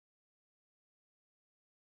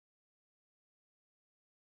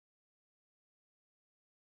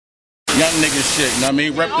Young niggas shit, you know what I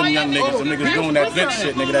mean? Rep them young niggas. Them niggas doing that good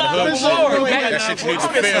shit, nigga. That hood shit. That shit you need to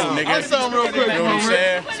feel, nigga. You know what I'm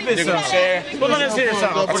saying? You know what I'm saying?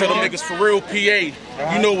 I tell them niggas for real,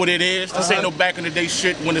 PA. You know what it is. This ain't no back in the day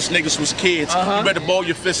shit when this niggas was kids. You better ball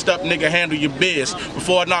your fist up, nigga, handle your biz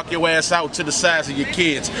before I knock your ass out to the size of your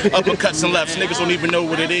kids. Uppercuts and lefts, niggas don't even know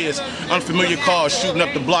what it is. Unfamiliar cars shooting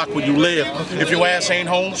up the block where you live. If your ass ain't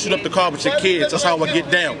home, shoot up the car with your kids. That's how I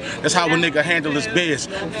get down. That's how a nigga handle his biz.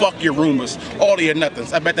 Fuck your rumors, all of your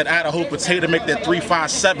nothings. I bet that Idaho potato make that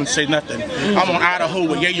 357 say nothing. I'm on Idaho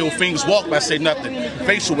where yayo fiends walk by say nothing.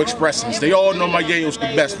 Facial expressions, they all know my yayo's the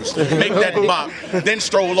bestest. Make that bop, then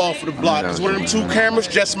stroll off of the block. Cause one of them two cameras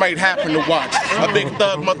just might happen to watch. A big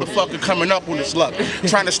thug motherfucker coming up on his luck.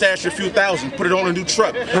 Trying to stash a few thousand, put it on a new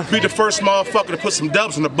truck. Be the first motherfucker to put some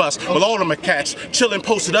dubs on the bus. Well, all of them are cats, chilling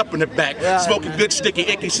posted up in the back. Smoking good sticky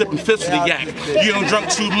icky, sipping fifths of the yak. You don't drunk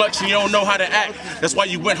too much and you don't know how to act. That's why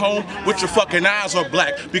you went home with your fucking eyes all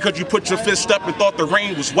black. Because you put your fist up and thought the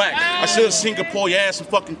rain was whack. I should've seen you pull your ass and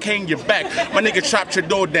fucking cane your back. My nigga chopped your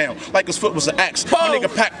door down like his foot was an axe. My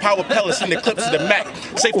nigga packed power pellets in the clips of the Mac.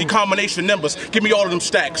 Safety combination numbers, give me all of them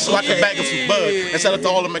stacks so I can bag up some bud and sell it to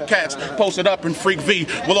all of my cats. Posted up in Freak V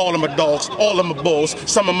with all of my dogs, all of my balls,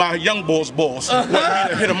 some of my young boys' balls. Wanted me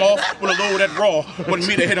to hit them off with a load that raw. Wanted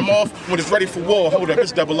me to hit them off when it's ready for war. Hold up,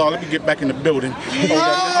 it's double R. Let me get back in the building. Hold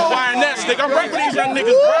up. YNS, nigga, I'm repping these young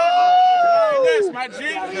niggas, bro. YNS, my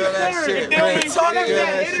G.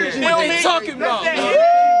 What they talking about?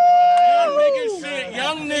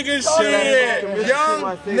 Young niggas shit.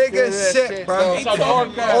 Young niggas shit, bro.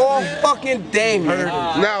 All fucking day, man.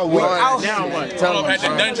 Now what? Now what? Tell them at the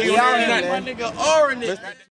dungeon, you don't know nothing. My nigga orange.